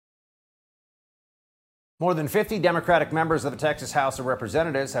More than 50 Democratic members of the Texas House of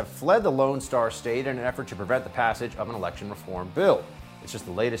Representatives have fled the Lone Star State in an effort to prevent the passage of an election reform bill. It's just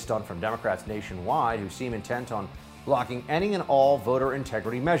the latest stunt from Democrats nationwide who seem intent on blocking any and all voter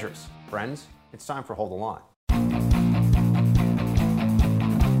integrity measures. Friends, it's time for Hold the Line.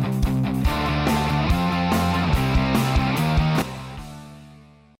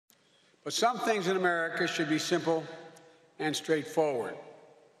 But some things in America should be simple and straightforward.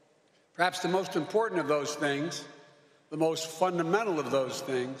 Perhaps the most important of those things, the most fundamental of those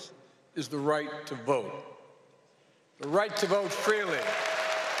things, is the right to vote. The right to vote freely.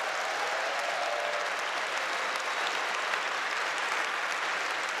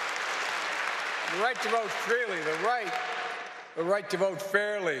 The right to vote freely, the right to vote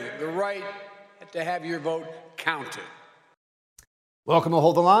fairly, the right to have your vote counted. Welcome to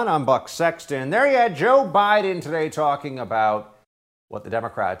Hold the Line. I'm Buck Sexton. There you had Joe Biden today talking about what the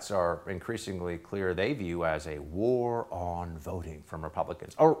Democrats are increasingly clear they view as a war on voting from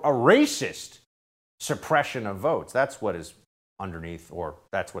Republicans, a racist suppression of votes. That's what is underneath, or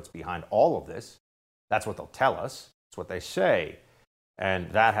that's what's behind all of this. That's what they'll tell us. That's what they say. And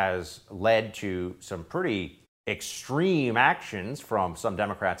that has led to some pretty extreme actions from some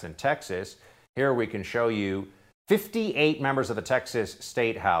Democrats in Texas. Here we can show you 58 members of the Texas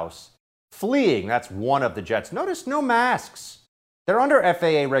State House fleeing. That's one of the jets. Notice no masks. They're under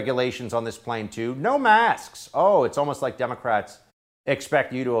FAA regulations on this plane, too. No masks. Oh, it's almost like Democrats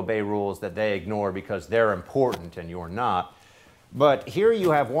expect you to obey rules that they ignore because they're important and you're not. But here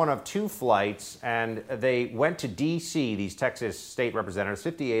you have one of two flights, and they went to D.C., these Texas state representatives,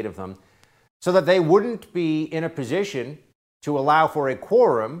 58 of them, so that they wouldn't be in a position to allow for a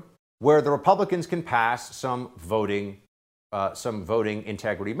quorum where the Republicans can pass some voting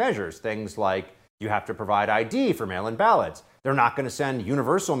integrity measures, things like you have to provide ID for mail-in ballots. They're not going to send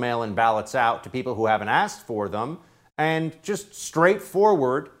universal mail-in ballots out to people who haven't asked for them, and just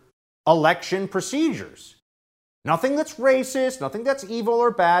straightforward election procedures. Nothing that's racist, nothing that's evil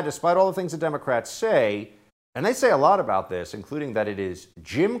or bad, despite all the things the Democrats say. And they say a lot about this, including that it is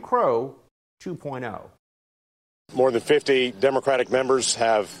Jim Crow 2.0. More than 50 Democratic members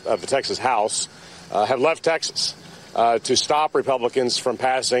of the Texas House have left Texas to stop Republicans from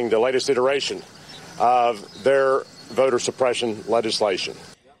passing the latest iteration of their voter suppression legislation.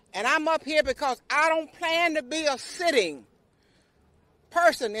 And I'm up here because I don't plan to be a sitting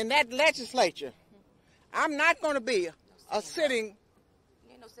person in that legislature. I'm not going to be a sitting.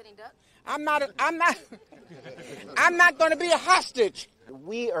 You ain't no sitting duck. I'm not going to be a hostage.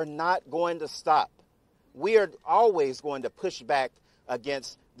 We are not going to stop. We are always going to push back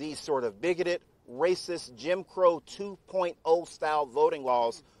against these sort of bigoted, racist, Jim Crow 2.0 style voting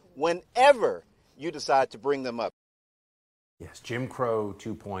laws whenever you decide to bring them up. Yes, Jim Crow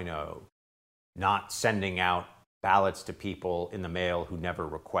 2.0, not sending out ballots to people in the mail who never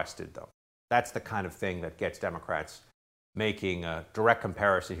requested them. That's the kind of thing that gets Democrats making a direct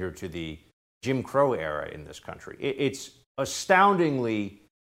comparison here to the Jim Crow era in this country. It's astoundingly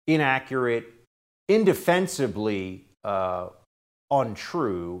inaccurate, indefensibly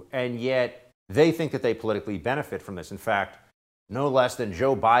untrue, and yet they think that they politically benefit from this. In fact, no less than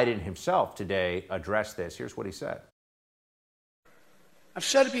Joe Biden himself today addressed this. Here's what he said. I've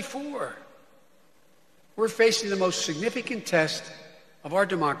said it before. We're facing the most significant test of our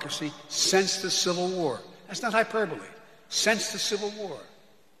democracy since the Civil War. That's not hyperbole. Since the Civil War.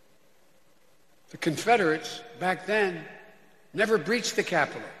 The Confederates, back then, never breached the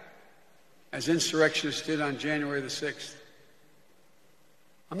Capitol, as insurrectionists did on January the 6th.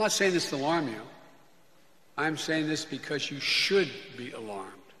 I'm not saying this to alarm you. I'm saying this because you should be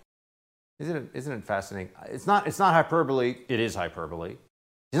alarmed. Isn't it fascinating? It's not hyperbole. It is hyperbole.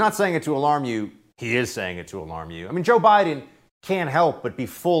 He's not saying it to alarm you. He is saying it to alarm you. I mean, Joe Biden can't help but be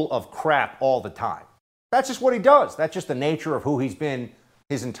full of crap all the time. That's just what he does. That's just the nature of who he's been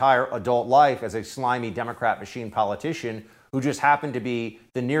his entire adult life as a slimy Democrat machine politician who just happened to be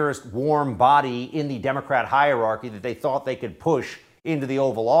the nearest warm body in the Democrat hierarchy that they thought they could push into the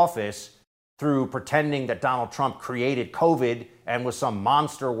Oval Office through pretending that Donald Trump created COVID and was some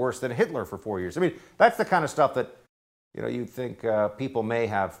monster worse than Hitler for 4 years. I mean, that's the kind of stuff that, you think people may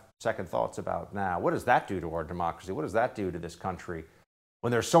have second thoughts about now. What does that do to our democracy? What does that do to this country when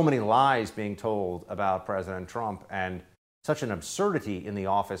there's so many lies being told about President Trump and such an absurdity in the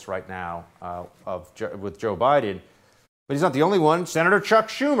office right now with Joe Biden? But he's not the only one. Senator Chuck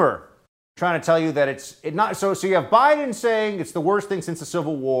Schumer trying to tell you that it's not. So you have Biden saying it's the worst thing since the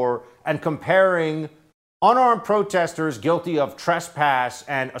Civil War and comparing unarmed protesters guilty of trespass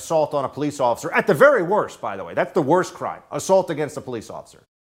and assault on a police officer, at the very worst, by the way. That's the worst crime, assault against a police officer.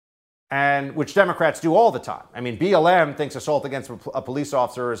 and which Democrats do all the time. I mean, BLM thinks assault against a police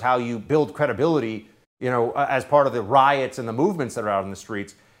officer is how you build credibility, as part of the riots and the movements that are out in the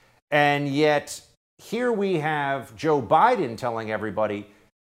streets. And yet here we have Joe Biden telling everybody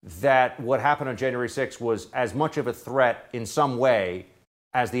that what happened on January 6th was as much of a threat in some way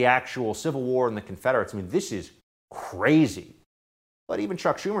as the actual Civil War and the Confederates. I mean, this is crazy. But even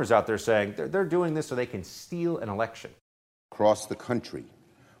Chuck Schumer's out there saying they're doing this so they can steal an election. Across the country,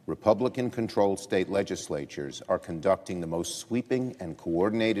 Republican-controlled state legislatures are conducting the most sweeping and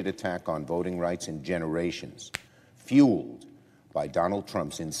coordinated attack on voting rights in generations, fueled by Donald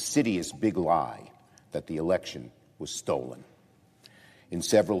Trump's insidious big lie that the election was stolen. In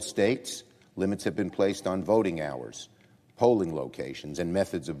several states, limits have been placed on voting hours, polling locations, and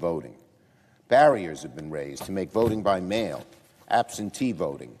methods of voting. Barriers have been raised to make voting by mail, absentee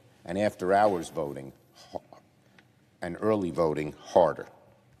voting, and after-hours voting and early voting harder.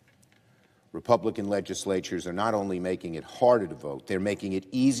 Republican legislatures are not only making it harder to vote, they're making it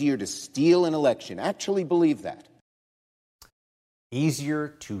easier to steal an election. Actually believe that. Easier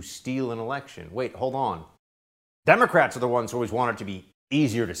to steal an election. Wait, hold on. Democrats are the ones who always want it to be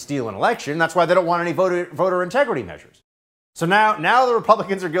easier to steal an election. That's why they don't want any voter integrity measures. So now the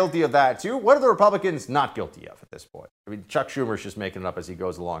Republicans are guilty of that too. What are the Republicans not guilty of at this point? I mean, Chuck Schumer's just making it up as he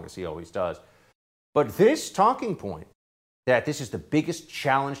goes along, as he always does. But this talking point that this is the biggest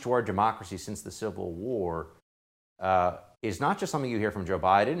challenge to our democracy since the Civil War is not just something you hear from Joe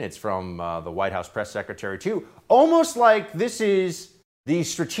Biden. It's from the White House press secretary, too. Almost like this is the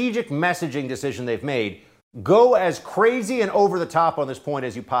strategic messaging decision they've made. Go as crazy and over the top on this point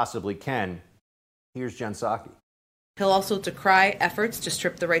as you possibly can. Here's Jen Psaki. He'll also decry efforts to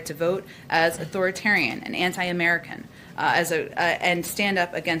strip the right to vote as authoritarian and anti-American, and stand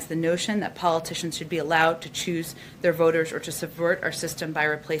up against the notion that politicians should be allowed to choose their voters or to subvert our system by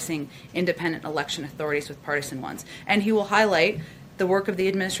replacing independent election authorities with partisan ones. And he will highlight the work of the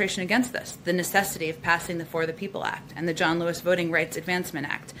administration against this, the necessity of passing the For the People Act and the John Lewis Voting Rights Advancement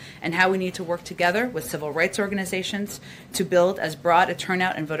Act, and how we need to work together with civil rights organizations to build as broad a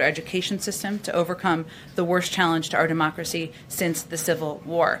turnout and voter education system to overcome the worst challenge to our democracy since the Civil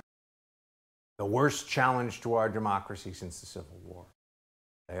War. The worst challenge to our democracy since the Civil War.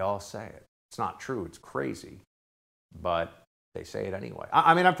 They all say it. It's not true. It's crazy. But they say it anyway.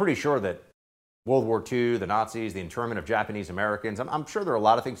 I mean, I'm pretty sure that World War II, the Nazis, the internment of Japanese Americans, I'm sure there are a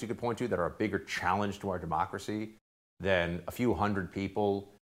lot of things you could point to that are a bigger challenge to our democracy than a few hundred people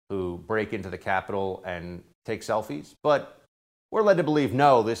who break into the Capitol and take selfies. But we're led to believe,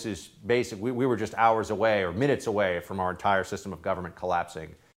 no, this is basic. We were just hours away or minutes away from our entire system of government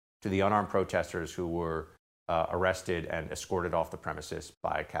collapsing to the unarmed protesters who were arrested and escorted off the premises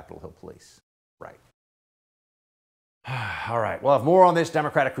by Capitol Hill police. Right. All right. We'll have more on this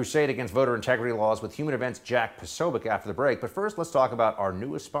Democratic crusade against voter integrity laws with Human Events' Jack Posobiec after the break. But first, let's talk about our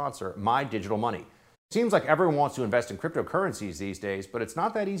newest sponsor, My Digital Money. Seems like everyone wants to invest in cryptocurrencies these days, but it's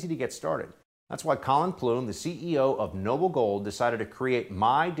not that easy to get started. That's why Colin Plume, the CEO of Noble Gold, decided to create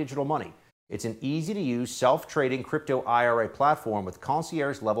My Digital Money. It's an easy-to-use, self-trading crypto IRA platform with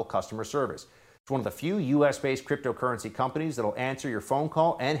concierge-level customer service. It's one of the few U.S.-based cryptocurrency companies that'll answer your phone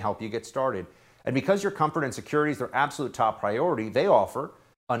call and help you get started. And because your comfort and security is their absolute top priority, they offer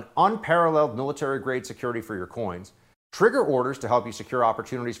an unparalleled military-grade security for your coins, trigger orders to help you secure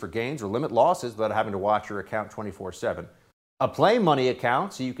opportunities for gains or limit losses without having to watch your account 24/7, a play money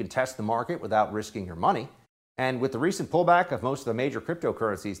account so you can test the market without risking your money. And with the recent pullback of most of the major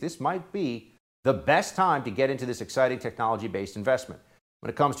cryptocurrencies, this might be the best time to get into this exciting technology-based investment. When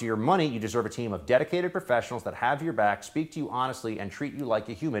it comes to your money, you deserve a team of dedicated professionals that have your back, speak to you honestly, and treat you like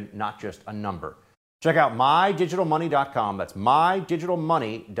a human, not just a number. Check out mydigitalmoney.com. That's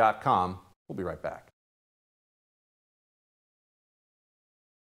mydigitalmoney.com. We'll be right back.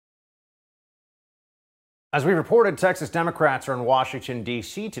 As we reported, Texas Democrats are in Washington,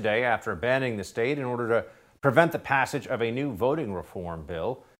 D.C. today after abandoning the state in order to prevent the passage of a new voting reform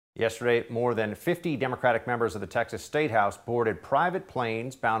bill. Yesterday, more than 50 Democratic members of the Texas State House boarded private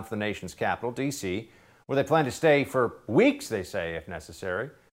planes bound for the nation's capital, D.C., where they plan to stay for weeks, they say, if necessary.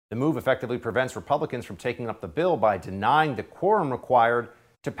 The move effectively prevents Republicans from taking up the bill by denying the quorum required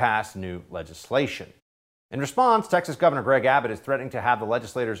to pass new legislation. In response, Texas Governor Greg Abbott is threatening to have the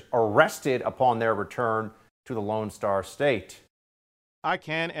legislators arrested upon their return to the Lone Star State. I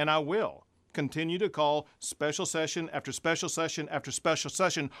can and I will continue to call special session after special session after special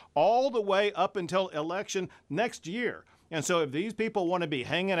session all the way up until election next year. And so if these people want to be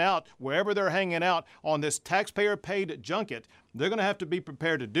hanging out wherever they're hanging out on this taxpayer-paid junket, they're going to have to be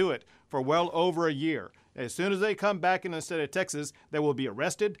prepared to do it for well over a year. As soon as they come back in the state of Texas, they will be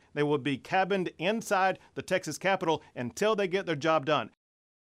arrested. They will be cabined inside the Texas Capitol until they get their job done.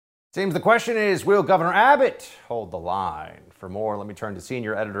 Seems the question is, will Governor Abbott hold the line? For more, let me turn to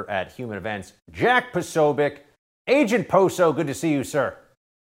senior editor at Human Events, Jack Posobiec. Agent Poso, good to see you, sir.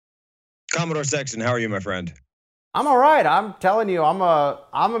 Commodore Sexton, how are you, my friend? I'm all right. I'm telling you, I'm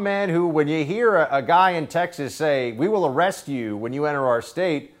a man who, when you hear a guy in Texas say, we will arrest you when you enter our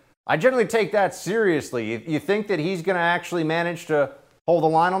state, I generally take that seriously. You think that he's going to actually manage to hold the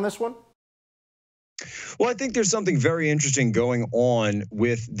line on this one? Well, I think there's something very interesting going on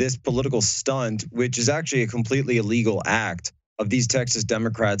with this political stunt, which is actually a completely illegal act of these Texas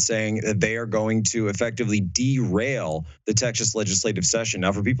Democrats saying that they are going to effectively derail the Texas legislative session.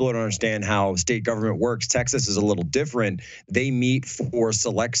 Now, for people who don't understand how state government works, Texas is a little different. They meet for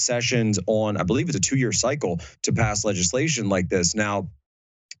select sessions on, I believe it's a 2-year cycle to pass legislation like this. Now,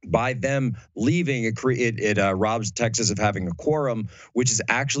 by them leaving, it robs Texas of having a quorum, which is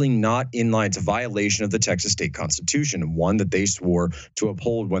actually not in line. It's a violation of the Texas state constitution, one that they swore to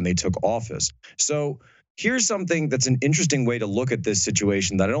uphold when they took office. So here's something that's an interesting way to look at this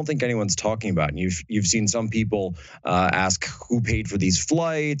situation that I don't think anyone's talking about. And you've seen some people ask who paid for these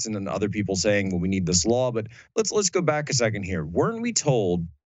flights, and then other people saying, well, we need this law. But let's go back a second here. Weren't we told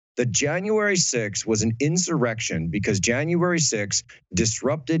that January 6th was an insurrection because January 6th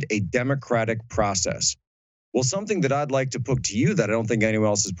disrupted a democratic process? Well, something that I'd like to put to you that I don't think anyone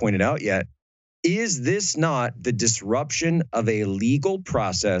else has pointed out yet, is this not the disruption of a legal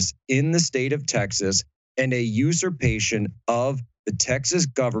process in the state of Texas and a usurpation of the Texas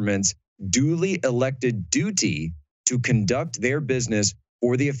government's duly elected duty to conduct their business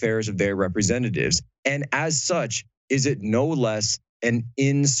for the affairs of their representatives? And as such, is it no less an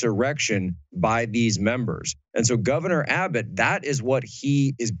insurrection by these members? And so Governor Abbott, that is what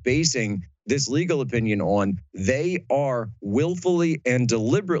he is basing this legal opinion on. They are willfully and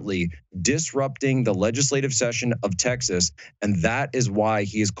deliberately disrupting the legislative session of Texas, and that is why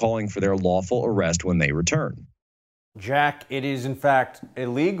he is calling for their lawful arrest when they return. Jack, it is in fact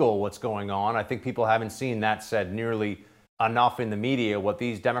illegal what's going on. I think people haven't seen that said nearly enough in the media. What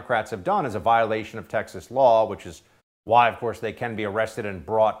these Democrats have done is a violation of Texas law, which is why, of course, they can be arrested and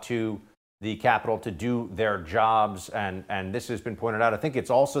brought to the Capitol to do their jobs. And this has been pointed out. I think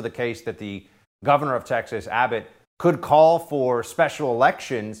it's also the case that the governor of Texas, Abbott, could call for special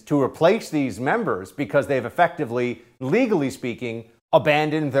elections to replace these members because they've effectively, legally speaking,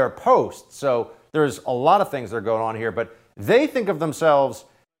 abandoned their posts. So there's a lot of things that are going on here, but they think of themselves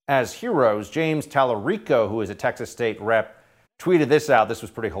as heroes. James Tallarico, who is a Texas state rep, tweeted this out. This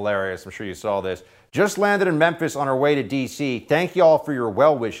was pretty hilarious. I'm sure you saw this. Just landed in Memphis on our way to D.C. Thank you all for your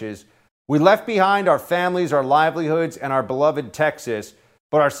well wishes. We left behind our families, our livelihoods, and our beloved Texas,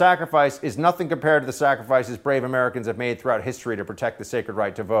 but our sacrifice is nothing compared to the sacrifices brave Americans have made throughout history to protect the sacred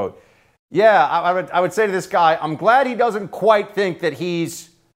right to vote. Yeah, I would say to this guy, I'm glad he doesn't quite think that he's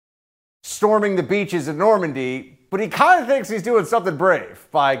storming the beaches of Normandy, but he kind of thinks he's doing something brave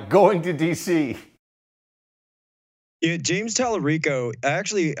by going to D.C. Yeah, James Tallarico,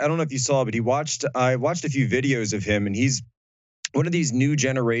 actually, I don't know if you saw, but I watched a few videos of him, and he's one of these new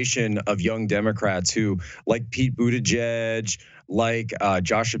generation of young Democrats who, like Pete Buttigieg, like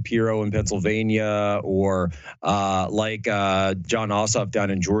Josh Shapiro in Pennsylvania, or like John Ossoff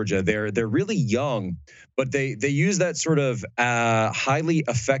down in Georgia. They're really young, but they use that sort of highly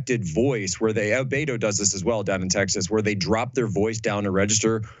affected voice where Beto does this as well down in Texas, where they drop their voice down to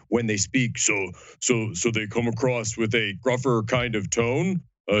register when they speak. So they come across with a gruffer kind of tone,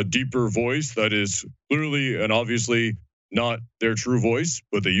 a deeper voice that is clearly and obviously not their true voice,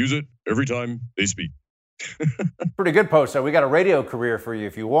 but they use it every time they speak. Pretty good, Poso. We got a radio career for you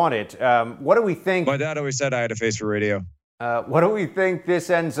if you want it. What do we think? My dad always said I had a face for radio. What do we think this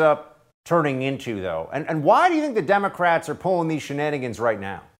ends up turning into, though? And why do you think the Democrats are pulling these shenanigans right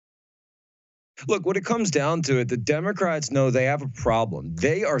now? Look, when it comes down to it, the Democrats know they have a problem.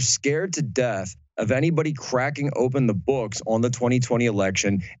 They are scared to death of anybody cracking open the books on the 2020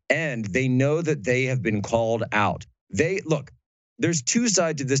 election, and they know that they have been called out. There's two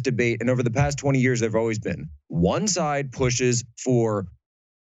sides to this debate, and over the past 20 years, there've always been. One side pushes for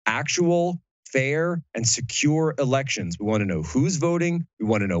actual, fair, and secure elections. We want to know who's voting, we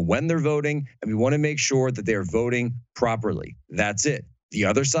want to know when they're voting, and we want to make sure that they're voting properly. That's it. The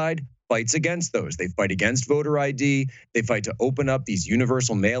other side fights against those. They fight against voter ID. They fight to open up these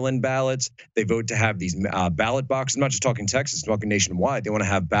universal mail-in ballots. They vote to have these ballot boxes. I'm not just talking Texas, I'm talking nationwide. They want to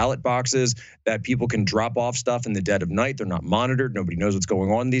have ballot boxes that people can drop off stuff in the dead of night. They're not monitored. Nobody knows what's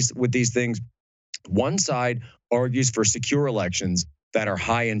going on with these things. One side argues for secure elections that are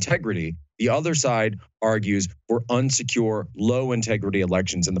high integrity. The other side argues for unsecure, low integrity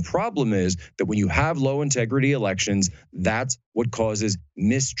elections. And the problem is that when you have low integrity elections, that's what causes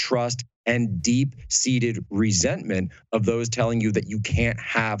mistrust and deep-seated resentment of those telling you that you can't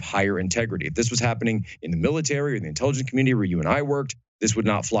have higher integrity. If this was happening in the military or the intelligence community where you and I worked, this would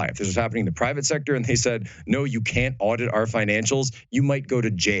not fly. If this was happening in the private sector and they said, no, you can't audit our financials, you might go to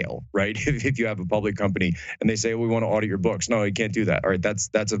jail, right? If you have a public company and they say, we want to audit your books. No, you can't do that. All right, that's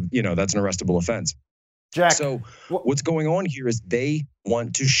an arrestable offense. Jack, so what's going on here is they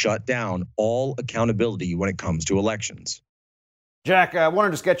want to shut down all accountability when it comes to elections. Jack, I want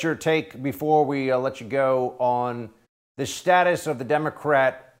to just get your take before we let you go on the status of the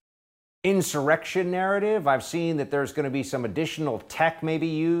Democrat insurrection narrative. I've seen that there's going to be some additional tech maybe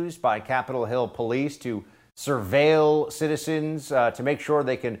used by Capitol Hill police to surveil citizens to make sure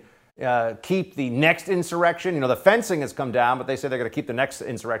they can keep the next insurrection. The fencing has come down, but they say they're going to keep the next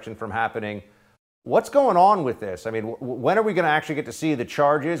insurrection from happening. What's going on with this? I mean, when are we going to actually get to see the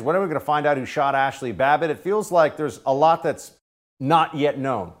charges? When are we going to find out who shot Ashley Babbitt? It feels like there's a lot that's not yet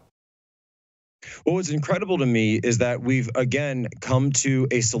known. Well, what's incredible to me is that we've, again, come to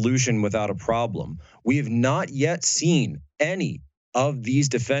a solution without a problem. We have not yet seen any of these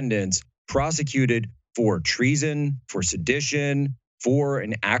defendants prosecuted for treason, for sedition, for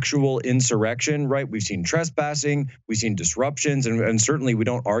an actual insurrection, right? We've seen trespassing, we've seen disruptions, and certainly we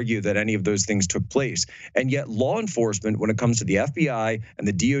don't argue that any of those things took place. And yet law enforcement, when it comes to the FBI and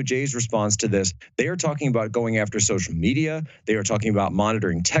the DOJ's response to this, they are talking about going after social media. They are talking about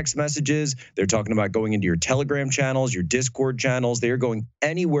monitoring text messages. They're talking about going into your Telegram channels, your Discord channels. They are going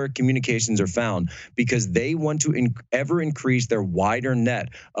anywhere communications are found because they want to ever increase their wider net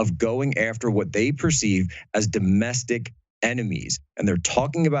of going after what they perceive as domestic enemies. And they're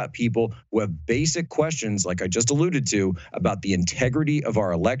talking about people who have basic questions, like I just alluded to, about the integrity of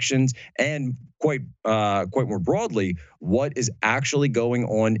our elections and quite more broadly, what is actually going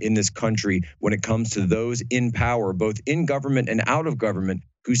on in this country when it comes to those in power, both in government and out of government,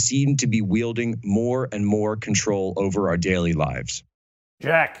 who seem to be wielding more and more control over our daily lives.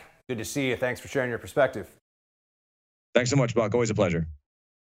 Jack, good to see you. Thanks for sharing your perspective. Thanks so much, Buck. Always a pleasure.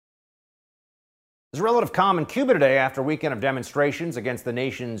 There's a relative calm in Cuba today after a weekend of demonstrations against the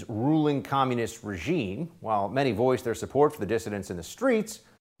nation's ruling communist regime. While many voiced their support for the dissidents in the streets,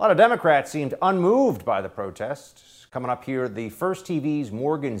 a lot of Democrats seemed unmoved by the protests. Coming up here, the First TV's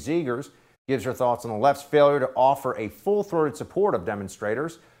Morgan Zegers gives her thoughts on the left's failure to offer a full-throated support of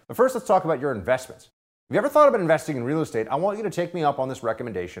demonstrators. But first, let's talk about your investments. If you ever thought about investing in real estate, I want you to take me up on this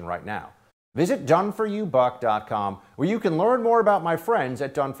recommendation right now. Visit doneforyoubuck.com, where you can learn more about my friends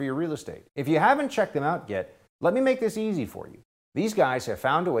at Done For You Real Estate. If you haven't checked them out yet, let me make this easy for you. These guys have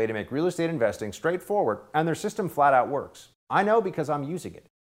found a way to make real estate investing straightforward, and their system flat out works. I know because I'm using it.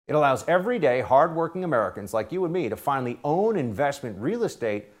 It allows everyday, hardworking Americans like you and me to finally own investment real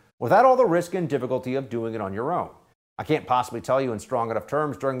estate without all the risk and difficulty of doing it on your own. I can't possibly tell you in strong enough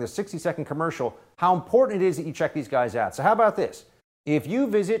terms during this 60-second commercial how important it is that you check these guys out. So how about this? If you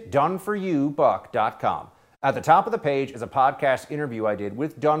visit doneforyoubuck.com, at the top of the page is a podcast interview I did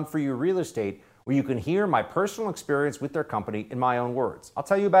with Done For You Real Estate, where you can hear my personal experience with their company in my own words. I'll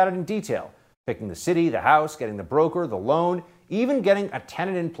tell you about it in detail, picking the city, the house, getting the broker, the loan, even getting a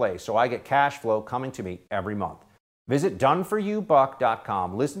tenant in place so I get cash flow coming to me every month. Visit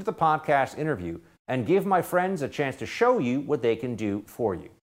doneforyoubuck.com, listen to the podcast interview, and give my friends a chance to show you what they can do for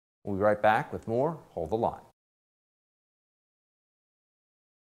you. We'll be right back with more Hold the Line.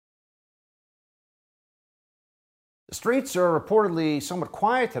 The streets are reportedly somewhat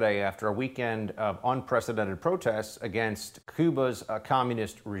quiet today after a weekend of unprecedented protests against Cuba's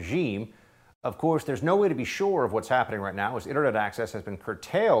communist regime. Of course, there's no way to be sure of what's happening right now as internet access has been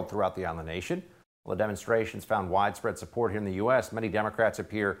curtailed throughout the island nation. While the demonstrations found widespread support here in the U.S., many Democrats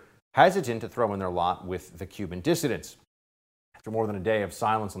appear hesitant to throw in their lot with the Cuban dissidents. After more than a day of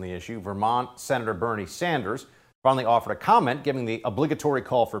silence on the issue, Vermont Senator Bernie Sanders finally offered a comment giving the obligatory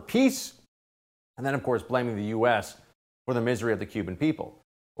call for peace, and then, of course, blaming the U.S. for the misery of the Cuban people.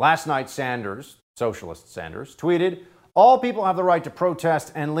 Last night, Sanders, socialist Sanders, tweeted, "All people have the right to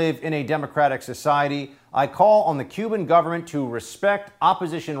protest and live in a democratic society. I call on the Cuban government to respect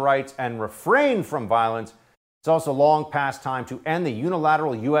opposition rights and refrain from violence. It's also long past time to end the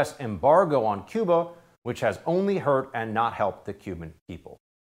unilateral U.S. embargo on Cuba, which has only hurt and not helped the Cuban people."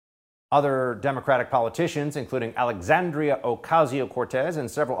 Other Democratic politicians, including Alexandria Ocasio-Cortez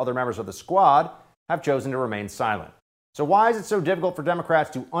and several other members of the squad, have chosen to remain silent. So why is it so difficult for Democrats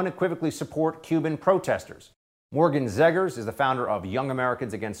to unequivocally support Cuban protesters? Morgan Zegers is the founder of Young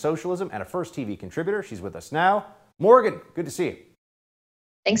Americans Against Socialism and a First TV contributor. She's with us now. Morgan, good to see you.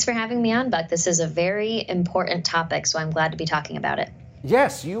 Thanks for having me on, Buck. This is a very important topic, so I'm glad to be talking about it.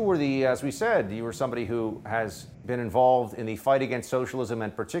 Yes, you were as we said, you were somebody who has been involved in the fight against socialism,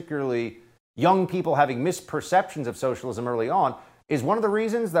 and particularly young people having misperceptions of socialism early on, is one of the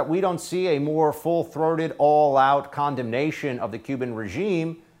reasons that we don't see a more full-throated, all-out condemnation of the Cuban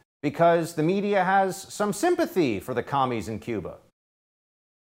regime, because the media has some sympathy for the commies in Cuba.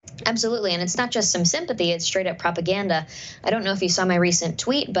 Absolutely. And it's not just some sympathy, it's straight up propaganda. I don't know if you saw my recent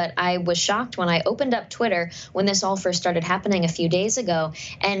tweet, but I was shocked when I opened up Twitter when this all first started happening a few days ago.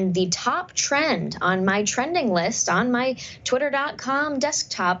 And the top trend on my trending list on my twitter.com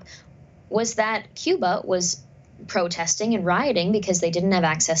desktop was that Cuba was protesting and rioting because they didn't have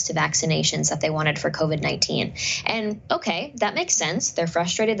access to vaccinations that they wanted for COVID-19. And okay, that makes sense. They're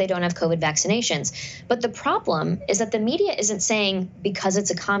frustrated they don't have COVID vaccinations. But the problem is that the media isn't saying because it's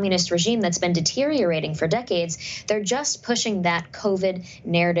a communist regime that's been deteriorating for decades, they're just pushing that COVID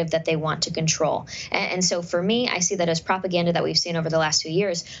narrative that they want to control. And so for me, I see that as propaganda that we've seen over the last few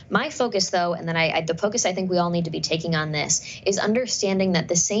years. My focus, though, and then the focus I think we all need to be taking on this is understanding that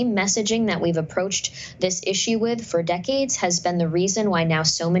the same messaging that we've approached this issue with for decades has been the reason why now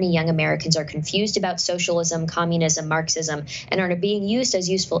so many young Americans are confused about socialism, communism, Marxism, and are being used as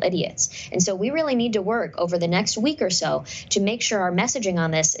useful idiots. And so we really need to work over the next week or so to make sure our messaging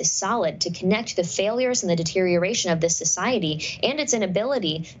on this is solid, to connect the failures and the deterioration of this society and its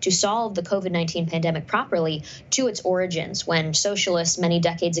inability to solve the COVID-19 pandemic properly to its origins, when socialists many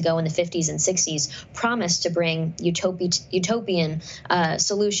decades ago in the 50s and 60s promised to bring utopian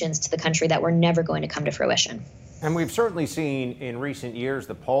solutions to the country that were never going to come to fruition. And we've certainly seen in recent years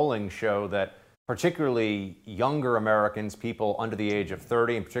the polling show that particularly younger Americans, people under the age of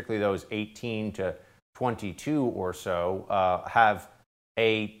 30, and particularly those 18 to 22 or so, have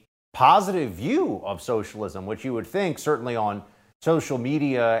a positive view of socialism, which you would think certainly on social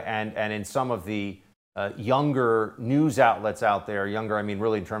media and in some of the younger news outlets out there, younger, I mean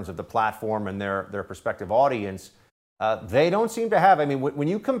really in terms of the platform and their prospective audience, they don't seem to have, I mean, when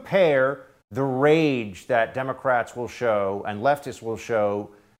you compare the rage that Democrats will show and leftists will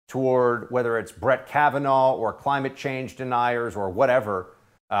show toward whether it's Brett Kavanaugh or climate change deniers or whatever.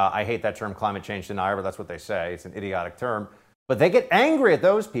 I hate that term, climate change denier, but that's what they say. It's an idiotic term. But they get angry at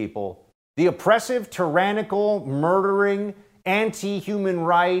those people. The oppressive, tyrannical, murdering, anti-human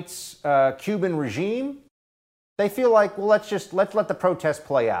rights Cuban regime, they feel like, well, let's let the protest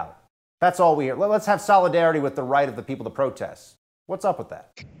play out. That's all we hear. Let's have solidarity with the right of the people to protest. What's up with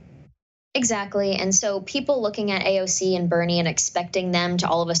that? Exactly. And so people looking at AOC and Bernie and expecting them to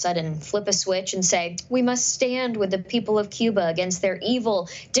all of a sudden flip a switch and say, we must stand with the people of Cuba against their evil,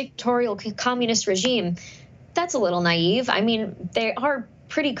 dictatorial communist regime, that's a little naive. I mean, they are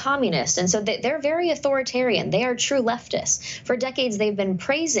pretty communist. And so they're very authoritarian. They are true leftists. For decades, they've been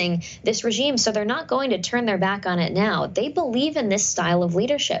praising this regime, so they're not going to turn their back on it now. They believe in this style of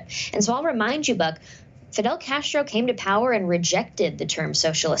leadership. And so I'll remind you, Buck, Fidel Castro came to power and rejected the term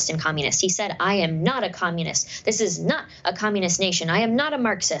socialist and communist. He said, I am not a communist. This is not a communist nation. I am not a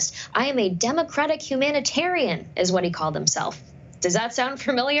Marxist. I am a democratic humanitarian, is what he called himself. Does that sound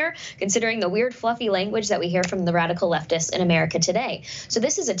familiar, considering the weird, fluffy language that we hear from the radical leftists in America today? So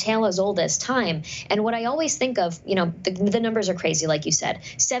this is a tale as old as time. And what I always think of, you know, the numbers are crazy, like you said.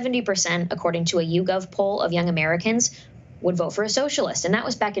 70%, according to a YouGov poll of young Americans, would vote for a socialist. And that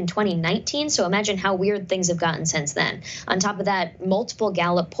was back in 2019. So imagine how weird things have gotten since then. On top of that, multiple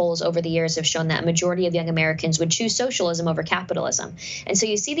Gallup polls over the years have shown that a majority of young Americans would choose socialism over capitalism. And so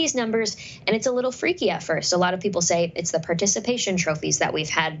you see these numbers, and it's a little freaky at first. A lot of people say it's the participation trophies that we've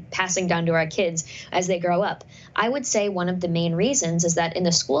had passing down to our kids as they grow up. I would say one of the main reasons is that in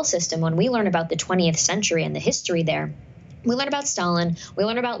the school system, when we learn about the 20th century and the history there, we learn about Stalin, we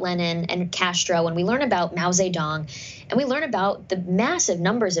learn about Lenin and Castro, and we learn about Mao Zedong, and we learn about the massive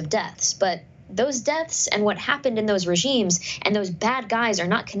numbers of deaths. But those deaths and what happened in those regimes and those bad guys are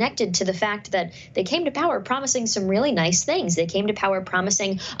not connected to the fact that they came to power promising some really nice things. They came to power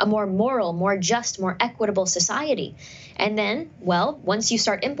promising a more moral, more just, more equitable society. And then, well, once you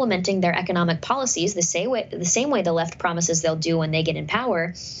start implementing their economic policies the same way the left promises they'll do when they get in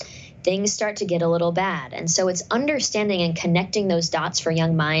power, things start to get a little bad. And so it's understanding and connecting those dots for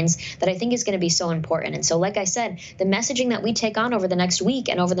young minds that I think is going to be so important. And so, like I said, the messaging that we take on over the next week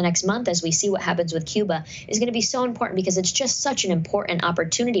and over the next month as we see what happens with Cuba is going to be so important, because it's just such an important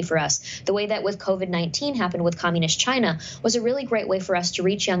opportunity for us. The way that with COVID-19 happened with communist China was a really great way for us to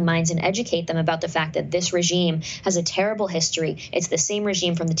reach young minds and educate them about the fact that this regime has a terrible history. It's the same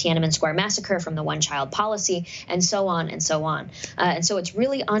regime from the Tiananmen Square massacre, from the one-child policy, and so on and so on. And so it's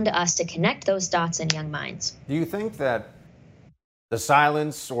really on to us to connect those dots in young minds. Do you think that The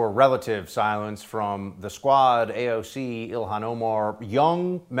silence or relative silence from the Squad, AOC, Ilhan Omar,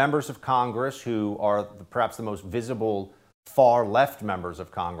 young members of Congress who are perhaps the most visible far left members of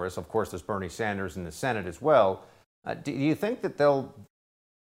Congress. Of course, there's Bernie Sanders in the Senate as well. Do you think that they'll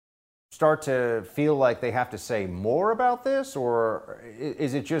start to feel like they have to say more about this? Or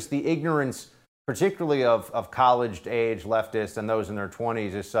is it just the ignorance, particularly of college-age leftists and those in their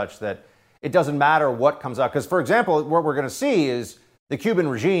 20s, is such that it doesn't matter what comes out? Because, for example, what we're going to see is the Cuban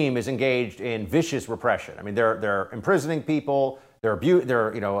regime is engaged in vicious repression. I mean, they're imprisoning people, they're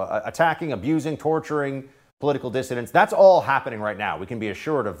attacking, abusing, torturing political dissidents. That's all happening right now. We can be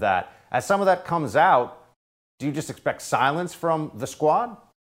assured of that. As some of that comes out, do you just expect silence from the Squad?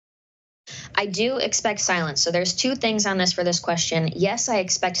 I do expect silence. So there's two things on this for this question. Yes, I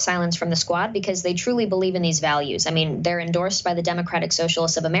expect silence from the Squad because they truly believe in these values. I mean, they're endorsed by the Democratic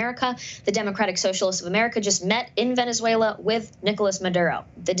Socialists of America. The Democratic Socialists of America just met in Venezuela with Nicolas Maduro,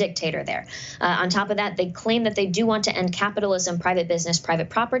 the dictator there. On top of that, they claim that they do want to end capitalism, private business,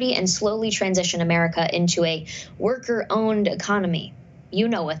 private property, and slowly transition America into a worker-owned economy. You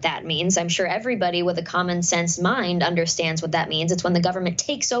know what that means. I'm sure everybody with a common sense mind understands what that means. It's when the government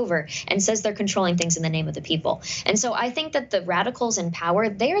takes over and says they're controlling things in the name of the people. And so I think that the radicals in power,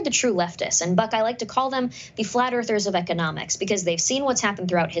 they are the true leftists. And Buck, I like to call them the flat earthers of economics because they've seen what's happened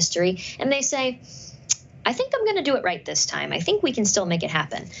throughout history. And they say, I think I'm going to do it right this time. I think we can still make it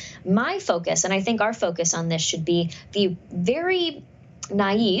happen. My focus, and I think our focus on this should be the very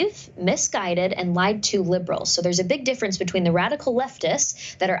naive, misguided, and lied to liberals. So there's a big difference between the radical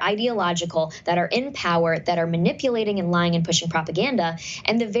leftists that are ideological, that are in power, that are manipulating and lying and pushing propaganda,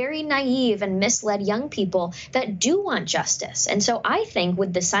 and the very naive and misled young people that do want justice. And so I think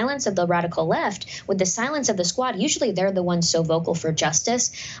with the silence of the radical left, with the silence of the Squad, usually they're the ones so vocal for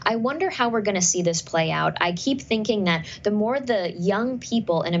justice. I wonder how we're going to see this play out. I keep thinking that the more the young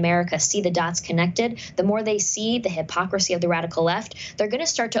people in America see the dots connected, the more they see the hypocrisy of the radical left, they're going to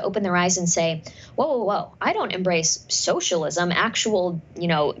start to open their eyes and say, whoa, I don't embrace socialism, actual,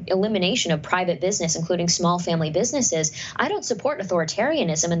 elimination of private business, including small family businesses. I don't support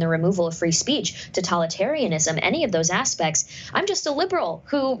authoritarianism and the removal of free speech, totalitarianism, any of those aspects. I'm just a liberal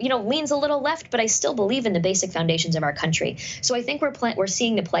who, leans a little left, but I still believe in the basic foundations of our country. So I think we're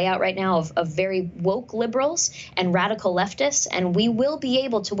seeing the play out right now of very woke liberals and radical leftists, and we will be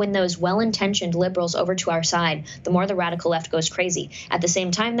able to win those well-intentioned liberals over to our side the more the radical left goes crazy. At the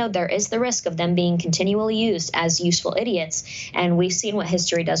same time, though, there is the risk of them being continually used as useful idiots, and we've seen what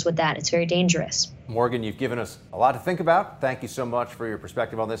history does with that. It's very dangerous. Morgan, you've given us a lot to think about. Thank you so much for your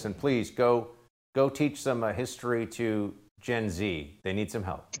perspective on this, and please go teach some history to Gen Z. They need some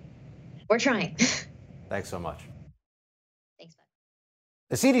help. We're trying. Thanks so much. Thanks, bud.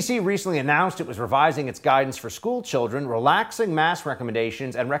 The CDC recently announced it was revising its guidance for school children, relaxing mask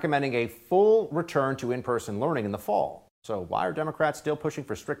recommendations, and recommending a full return to in-person learning in the fall. So why are Democrats still pushing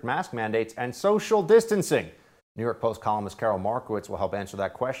for strict mask mandates and social distancing? New York Post columnist Carol Markowitz will help answer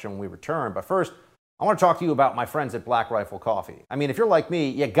that question when we return. But first, I want to talk to you about my friends at Black Rifle Coffee. I mean, if you're like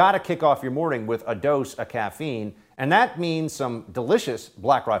me, you got to kick off your morning with a dose of caffeine, and that means some delicious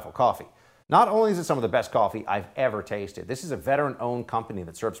Black Rifle coffee. Not only is it some of the best coffee I've ever tasted, this is a veteran-owned company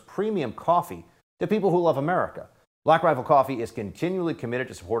that serves premium coffee to people who love America. Black Rifle Coffee is continually committed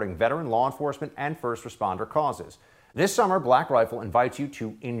to supporting veteran law enforcement and first responder causes. This summer, Black Rifle invites you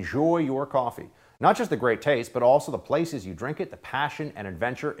to enjoy your coffee. Not just the great taste, but also the places you drink it, the passion and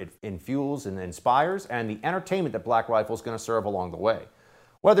adventure it infuels and inspires, and the entertainment that Black Rifle is going to serve along the way.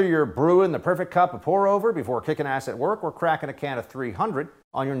 Whether you're brewing the perfect cup of pour-over before kicking ass at work or cracking a can of 300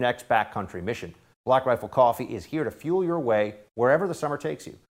 on your next backcountry mission, Black Rifle Coffee is here to fuel your way wherever the summer takes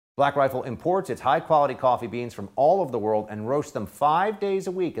you. Black Rifle imports its high-quality coffee beans from all over the world and roasts them 5 days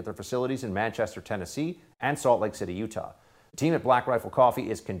a week at their facilities in Manchester, Tennessee, and Salt Lake City, Utah. The team at Black Rifle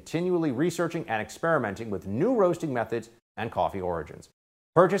Coffee is continually researching and experimenting with new roasting methods and coffee origins.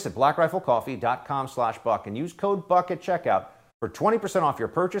 Purchase at blackriflecoffee.com/buck and use code BUCK at checkout for 20% off your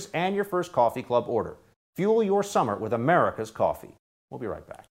purchase and your first coffee club order. Fuel your summer with America's coffee. We'll be right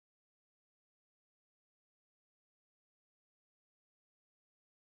back.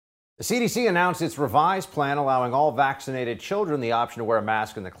 The CDC announced its revised plan allowing all vaccinated children the option to wear a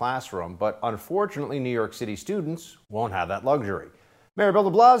mask in the classroom, but unfortunately, New York City students won't have that luxury. Mayor Bill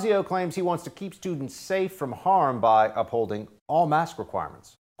de Blasio claims he wants to keep students safe from harm by upholding all mask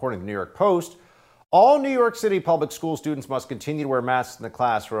requirements. According to the New York Post, all New York City public school students must continue to wear masks in the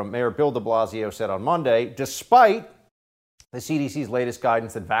classroom, Mayor Bill de Blasio said on Monday, despite the CDC's latest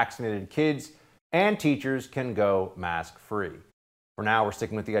guidance that vaccinated kids and teachers can go mask-free. For now, we're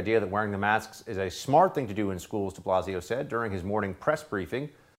sticking with the idea that wearing the masks is a smart thing to do in schools, de Blasio said during his morning press briefing.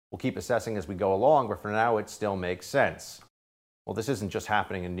 We'll keep assessing as we go along, but for now, it still makes sense. Well, this isn't just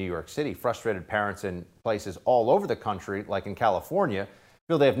happening in New York City. Frustrated parents in places all over the country, like in California,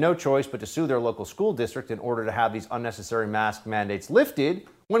 feel they have no choice but to sue their local school district in order to have these unnecessary mask mandates lifted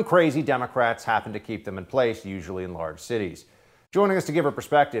when crazy Democrats happen to keep them in place, usually in large cities. Joining us to give her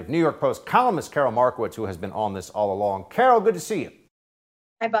perspective, New York Post columnist Carol Markowitz, who has been on this all along. Carol, good to see you.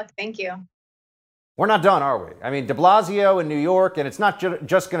 Hi, Buck. Thank you. We're not done, are we? I mean, de Blasio in New York, and it's not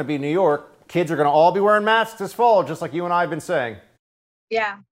just going to be New York. Kids are going to all be wearing masks this fall, just like you and I have been saying.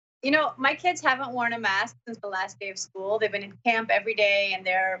 Yeah. You know, my kids haven't worn a mask since the last day of school. They've been in camp every day, and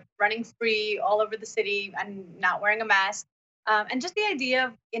they're running free all over the city and not wearing a mask. And just the idea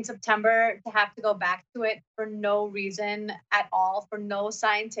of in September to have to go back to it for no reason at all, for no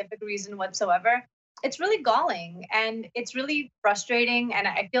scientific reason whatsoever, it's really galling and it's really frustrating. And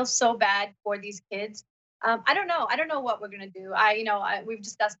I feel so bad for these kids. I don't know. I don't know what we're going to do. We've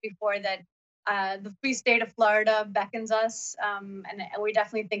discussed before that the free state of Florida beckons us, and we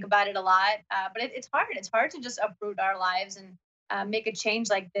definitely think about it a lot. But it's hard. It's hard to just uproot our lives and make a change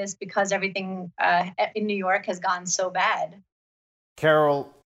like this because everything in New York has gone so bad.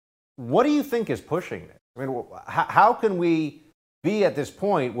 Carol, what do you think is pushing it? I mean, how can we be at this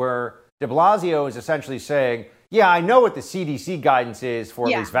point where de Blasio is essentially saying, yeah, I know what the CDC guidance is for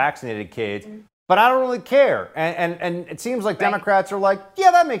at least vaccinated kids, but I don't really care. And it seems like Democrats are like,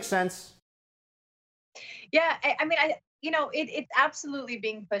 yeah, that makes sense. Yeah, it's absolutely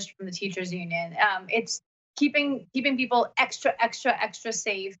being pushed from the teachers union. It's keeping people extra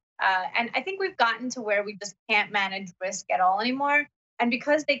safe. And I think we've gotten to where we just can't manage risk at all anymore. And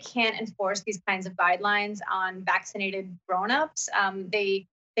because they can't enforce these kinds of guidelines on vaccinated grown-ups,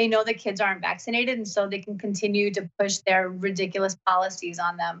 they know the kids aren't vaccinated, and so they can continue to push their ridiculous policies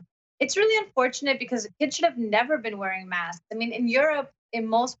on them. It's really unfortunate because kids should have never been wearing masks. I mean, in Europe, in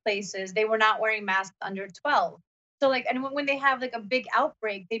most places, they were not wearing masks under 12. So and when they have like a big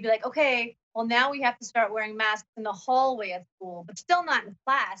outbreak, they'd be like, okay, well, now we have to start wearing masks in the hallway at school, but still not in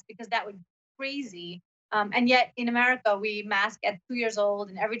class because that would be crazy. And yet in America, we mask at 2 years old.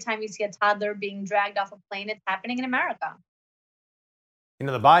 And every time you see a toddler being dragged off a plane, it's happening in America. You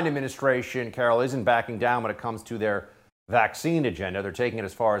know, the Biden administration, Carol, isn't backing down when it comes to their vaccine agenda. They're taking it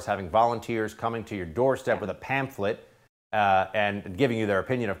as far as having volunteers coming to your doorstep with a pamphlet and giving you their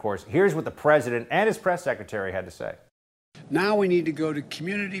opinion, of course. Here's what the president and his press secretary had to say. Now we need to go to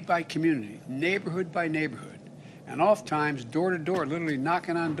community by community, neighborhood by neighborhood, and oftentimes door to door, literally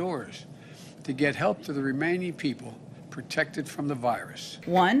knocking on doors to get help to the remaining people protected from the virus.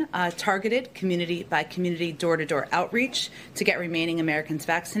 One, targeted community by community, door-to-door outreach to get remaining Americans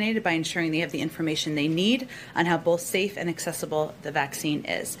vaccinated by ensuring they have the information they need on how both safe and accessible the vaccine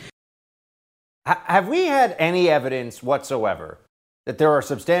is. Have we had any evidence whatsoever that there are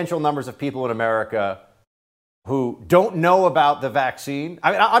substantial numbers of people in America who don't know about the vaccine?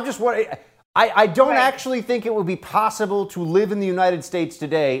 I mean, I'm just worried. I don't actually think it would be possible to live in the United States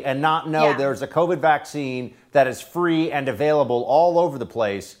today and not know there's a COVID vaccine that is free and available all over the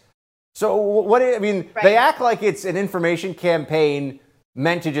place. So they act like it's an information campaign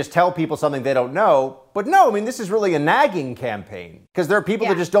meant to just tell people something they don't know. But no, I mean, this is really a nagging campaign because there are people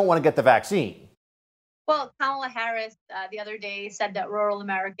that just don't want to get the vaccine. Well, Kamala Harris the other day said that rural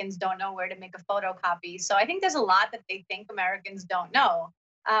Americans don't know where to make a photocopy. So I think there's a lot that they think Americans don't know.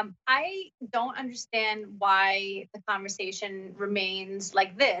 I don't understand why the conversation remains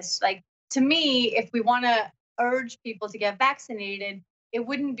like this. Like, to me, if we want to urge people to get vaccinated, it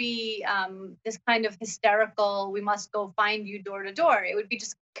wouldn't be this kind of hysterical, we must go find you door to door. It would be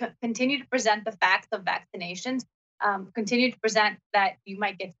just continue to present the facts of vaccinations, continue to present that you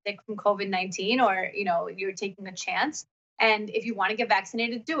might get sick from COVID-19 or, you're taking a chance. And if you want to get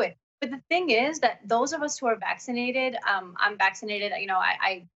vaccinated, do it. But the thing is that those of us who are vaccinated, I'm vaccinated,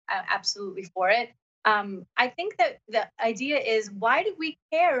 I'm absolutely for it. I think that the idea is, why do we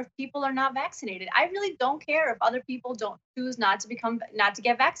care if people are not vaccinated? I really don't care if other people don't choose not to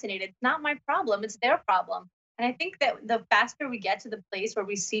get vaccinated. It's not my problem. It's their problem. And I think that the faster we get to the place where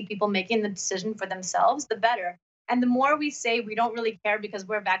we see people making the decision for themselves, the better. And the more we say we don't really care because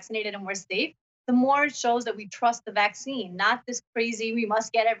we're vaccinated and we're safe, the more it shows that we trust the vaccine, not this crazy, we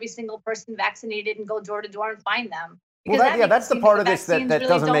must get every single person vaccinated and go door to door and find them. Well, that's the part of this that really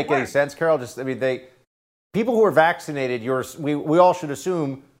doesn't make any sense, Carol. People who are vaccinated, we all should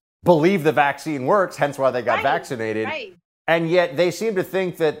assume, believe the vaccine works, hence why they got vaccinated. Right. And yet they seem to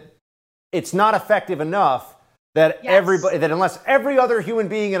think that it's not effective enough that Yes. everybody, that unless every other human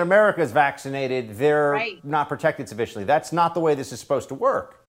being in America is vaccinated, they're Right. not protected sufficiently. That's not the way this is supposed to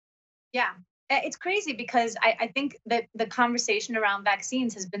work. Yeah. It's crazy because I think that the conversation around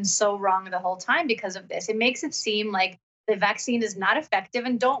vaccines has been so wrong the whole time because of this. It makes it seem like the vaccine is not effective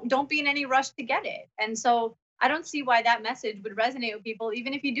and don't be in any rush to get it. And so I don't see why that message would resonate with people,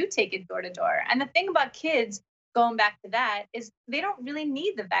 even if you do take it door to door. And the thing about kids, going back to that, is they don't really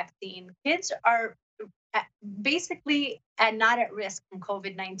need the vaccine. Kids are basically not at risk from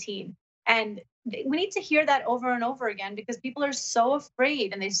COVID-19. And we need to hear that over and over again because people are so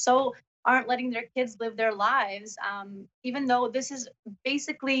afraid and they so aren't letting their kids live their lives, even though this is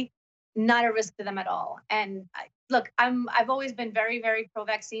basically not a risk to them at all. And look, I've always been very, very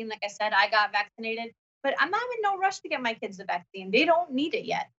pro-vaccine. Like I said, I got vaccinated, but I'm not in no rush to get my kids the vaccine. They don't need it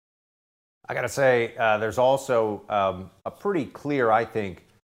yet. I got to say, there's also a pretty clear, I think,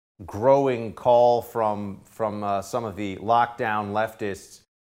 growing call from some of the lockdown leftists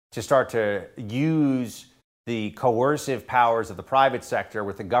to start to use the coercive powers of the private sector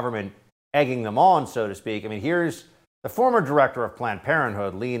with the government egging them on, so to speak. I mean, here's the former director of Planned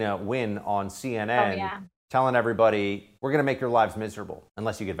Parenthood, Lena Wynn, on CNN, telling everybody, we're going to make your lives miserable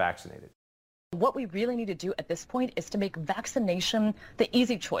unless you get vaccinated. What we really need to do at this point is to make vaccination the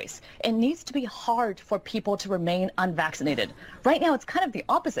easy choice. It needs to be hard for people to remain unvaccinated. Right now, it's kind of the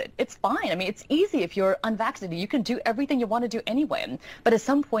opposite. It's fine. I mean, it's easy if you're unvaccinated. You can do everything you want to do anyway. But at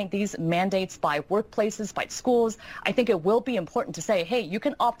some point, these mandates by workplaces, by schools, I think it will be important to say, hey, you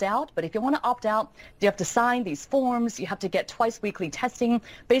can opt out, but if you want to opt out, you have to sign these forms. You have to get twice weekly testing.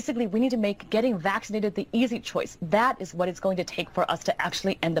 Basically, we need to make getting vaccinated the easy choice. That is what it's going to take for us to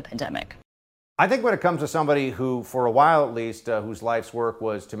actually end the pandemic. I think when it comes to somebody who, for a while at least, whose life's work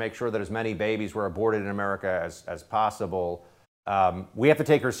was to make sure that as many babies were aborted in America as possible, we have to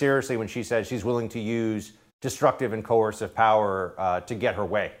take her seriously when she says she's willing to use destructive and coercive power to get her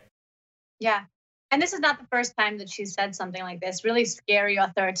way. Yeah. And this is not the first time that she's said something like this, really scary,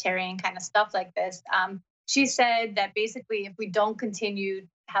 authoritarian kind of stuff like this. She said that basically if we don't continue to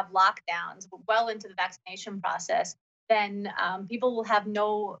have lockdowns well into the vaccination process, then people will have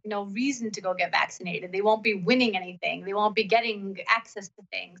no reason to go get vaccinated. They won't be winning anything. They won't be getting access to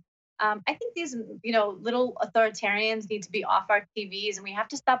things. I think these, little authoritarians need to be off our TVs, and we have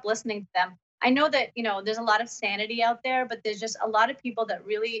to stop listening to them. I know that, there's a lot of sanity out there, but there's just a lot of people that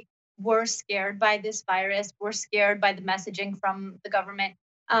really were scared by this virus, were scared by the messaging from the government,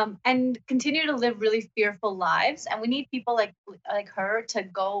 and continue to live really fearful lives. And we need people like her to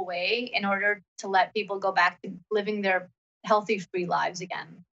go away in order to let people go back to living their healthy, free lives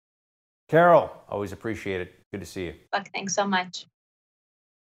again. Carol, always appreciate it. Good to see you. Buck, thanks so much.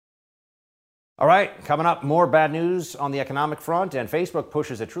 All right, coming up, more bad news on the economic front, and Facebook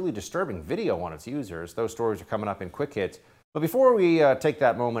pushes a truly disturbing video on its users. Those stories are coming up in quick hits. But before we take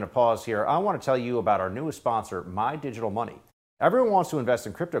that moment of pause here, I want to tell you about our newest sponsor, My Digital Money. Everyone wants to invest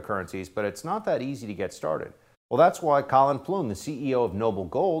in cryptocurrencies, but it's not that easy to get started. Well, that's why Colin Plume, the CEO of Noble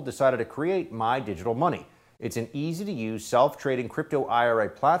Gold, decided to create My Digital Money. It's an easy-to-use, self-trading crypto IRA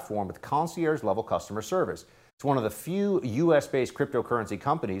platform with concierge-level customer service. It's one of the few U.S.-based cryptocurrency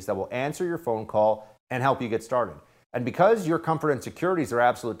companies that will answer your phone call and help you get started. And because your comfort and security is their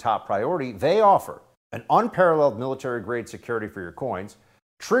absolute top priority, they offer an unparalleled military-grade security for your coins,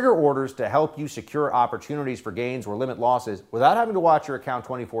 trigger orders to help you secure opportunities for gains or limit losses without having to watch your account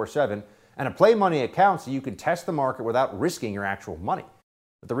 24/7, and a play money account so you can test the market without risking your actual money.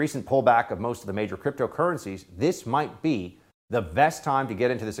 With the recent pullback of most of the major cryptocurrencies, this might be the best time to get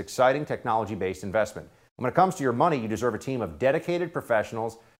into this exciting technology-based investment. When it comes to your money, you deserve a team of dedicated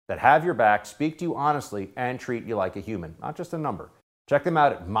professionals that have your back, speak to you honestly, and treat you like a human, not just a number. Check them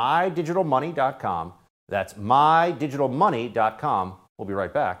out at mydigitalmoney.com. That's mydigitalmoney.com. We'll be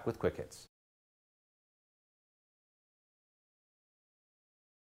right back with Quick Hits.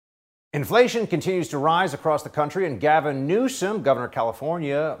 Inflation continues to rise across the country, and Gavin Newsom, governor of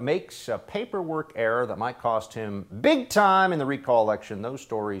California, makes a paperwork error that might cost him big time in the recall election. Those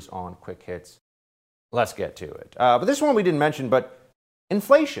stories on Quick Hits. Let's get to it. But this one we didn't mention, but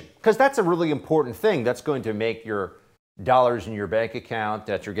inflation, because that's a really important thing. That's going to make your dollars in your bank account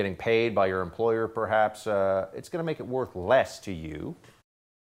that you're getting paid by your employer, perhaps, it's going to make it worth less to you.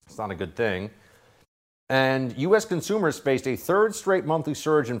 It's not a good thing. And U.S. consumers faced a third straight monthly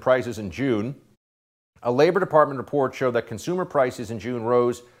surge in prices in June. A Labor Department report showed that consumer prices in June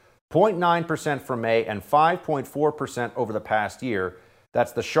rose 0.9% from May and 5.4% over the past year.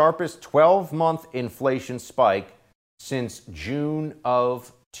 That's the sharpest 12-month inflation spike since June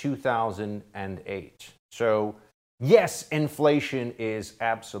of 2008. So Yes, inflation is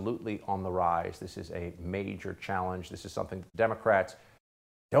absolutely on the rise. This is a major challenge. This is something Democrats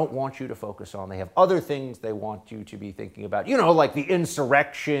don't want you to focus on. They have other things they want you to be thinking about, like the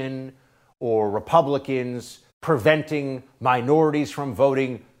insurrection or Republicans preventing minorities from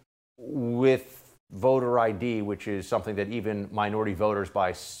voting with voter ID, which is something that even minority voters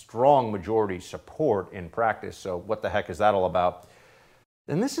by strong majority support in practice. So what the heck is that all about?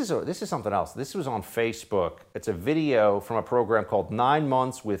 And this is something else. This was on Facebook. It's a video from a program called 9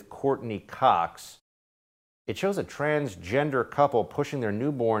 Months with Courtney Cox. It shows a transgender couple pushing their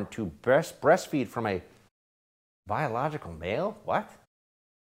newborn to breastfeed from a biological male? What?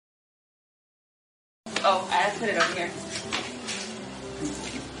 Oh, I put it over here.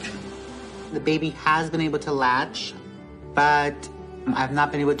 The baby has been able to latch, but I've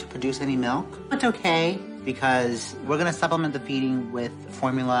not been able to produce any milk. It's okay, because we're gonna supplement the feeding with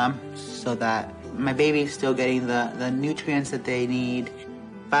formula so that my baby's still getting the nutrients that they need,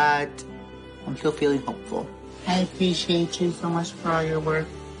 but I'm still feeling hopeful. I appreciate you so much for all your work.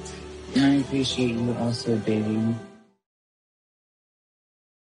 And I appreciate you also, baby.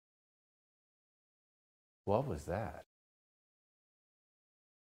 What was that?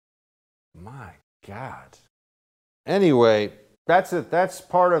 My God. Anyway, that's it. That's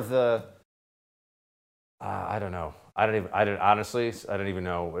part of the. I don't know. Honestly, I don't even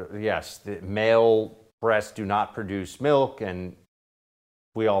know. Yes, the male breasts do not produce milk, and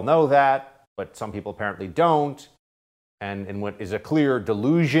we all know that, but some people apparently don't. And in what is a clear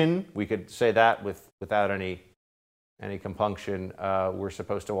delusion, we could say that without any compunction, we're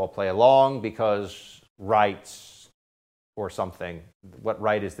supposed to all play along because rights or something. What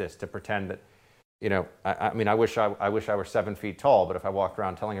right is this to pretend that? I mean, I wish I were 7 feet tall, but if I walked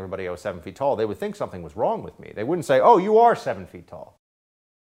around telling everybody I was 7 feet tall, they would think something was wrong with me. They wouldn't say, "Oh, you are 7 feet tall."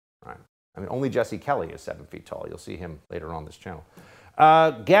 Right? I mean, only Jesse Kelly is 7 feet tall. You'll see him later on this channel.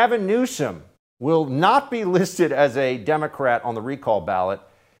 Gavin Newsom will not be listed as a Democrat on the recall ballot.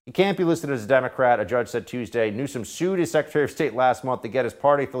 He can't be listed as a Democrat, a judge said Tuesday. Newsom sued his Secretary of State last month to get his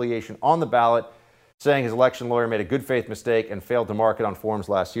party affiliation on the ballot, saying his election lawyer made a good faith mistake and failed to mark it on forms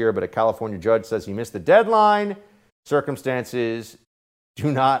last year, but a California judge says he missed the deadline. Circumstances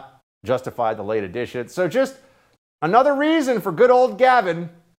do not justify the late addition. So just another reason for good old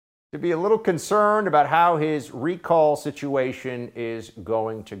Gavin to be a little concerned about how his recall situation is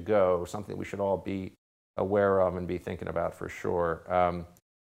going to go, something we should all be aware of and be thinking about for sure.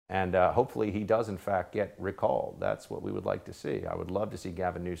 And hopefully he does, in fact, get recalled. That's what we would like to see. I would love to see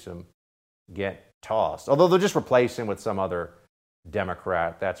Gavin Newsom get tossed, although they'll just replace him with some other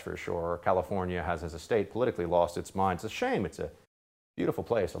Democrat, that's for sure. California has, as a state, politically lost its mind. It's a shame. It's a beautiful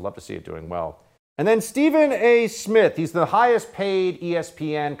place. I'd love to see it doing well. And then Stephen A. Smith, he's the highest paid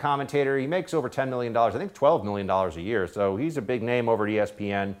ESPN commentator. He makes over $10 million, I think $12 million a year. So he's a big name over at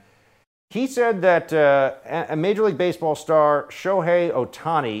ESPN. He said that a Major League Baseball star, Shohei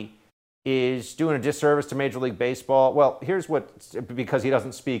Ohtani, is doing a disservice to Major League Baseball. Well, here's because he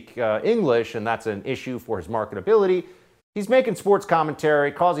doesn't speak English, and that's an issue for his marketability. He's making sports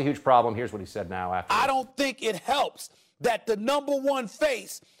commentary, cause a huge problem. Here's what he said now after. I don't think it helps that the number one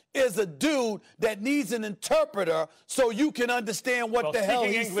face is a dude that needs an interpreter so you can understand what the hell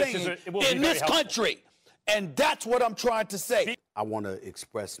he's saying in this country. And that's what I'm trying to say. I want to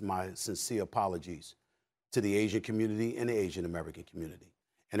express my sincere apologies to the Asian community and the Asian American community.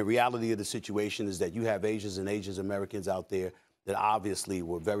 And the reality of the situation is that you have Asians and Asian Americans out there that obviously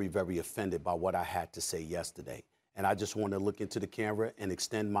were very, very offended by what I had to say yesterday. And I just want to look into the camera and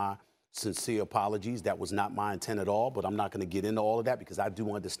extend my sincere apologies. That was not my intent at all, but I'm not going to get into all of that because I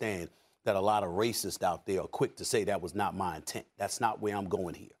do understand that a lot of racists out there are quick to say that was not my intent. That's not where I'm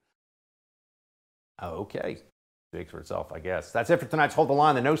going here. Okay. Speaks for itself, I guess. That's it for tonight's Hold the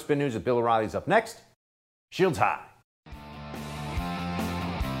Line. The No Spin News of Bill O'Reilly's up next. Shields high.